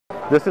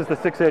This is the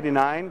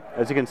 689.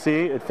 As you can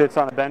see, it fits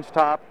on a bench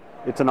top.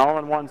 It's an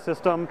all-in-one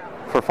system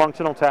for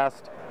functional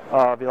test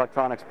of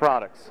electronics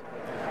products.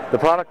 The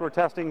product we're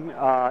testing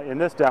in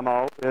this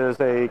demo is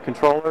a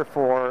controller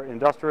for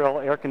industrial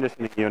air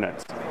conditioning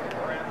units.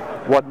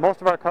 What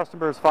most of our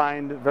customers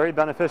find very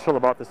beneficial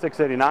about the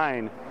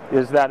 689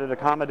 is that it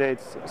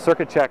accommodates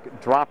circuit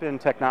check drop-in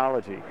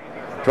technology.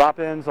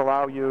 Drop-ins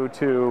allow you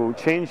to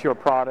change your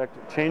product,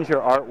 change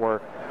your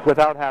artwork,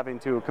 without having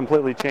to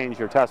completely change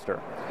your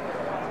tester.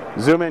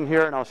 Zoom in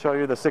here and I'll show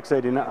you the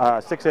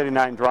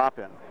 689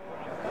 drop-in.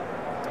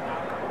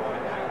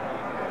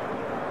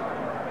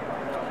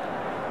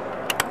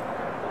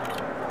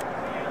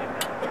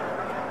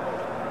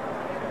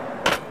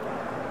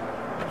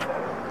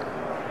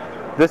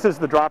 This is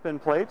the drop-in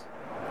plate.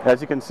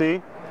 As you can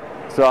see,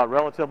 it's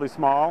relatively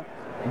small.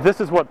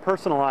 This is what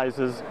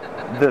personalizes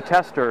the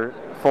tester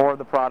for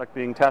the product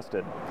being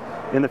tested.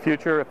 In the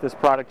future, if this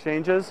product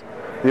changes,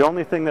 the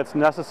only thing that's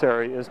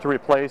necessary is to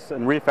replace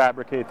and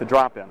refabricate the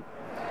drop-in.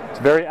 It's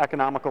a very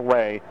economical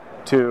way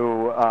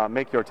to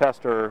make your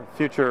tester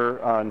future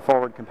and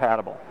forward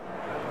compatible.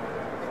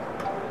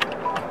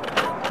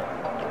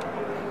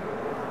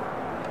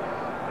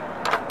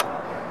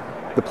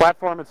 The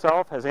platform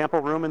itself has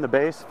ample room in the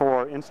base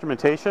for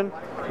instrumentation.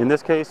 In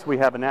this case, we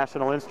have a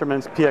National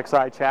Instruments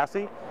PXI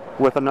chassis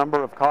with a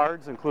number of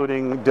cards,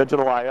 including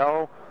digital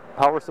I/O,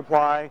 power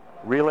supply,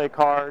 relay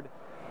card,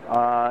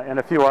 and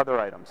a few other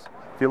items.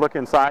 If you look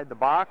inside the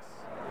box,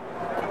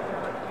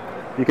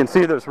 you can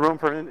see there's room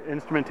for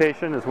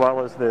instrumentation as well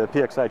as the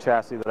PXI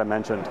chassis that I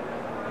mentioned.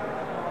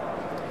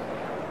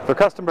 For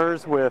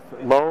customers with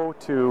low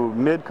to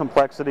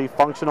mid-complexity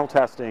functional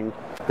testing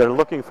that are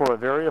looking for a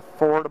very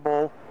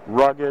affordable,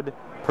 rugged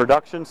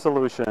production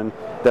solution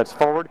that's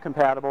forward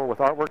compatible with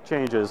artwork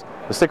changes,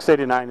 the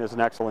 689 is an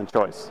excellent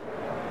choice.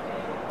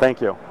 Thank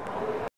you.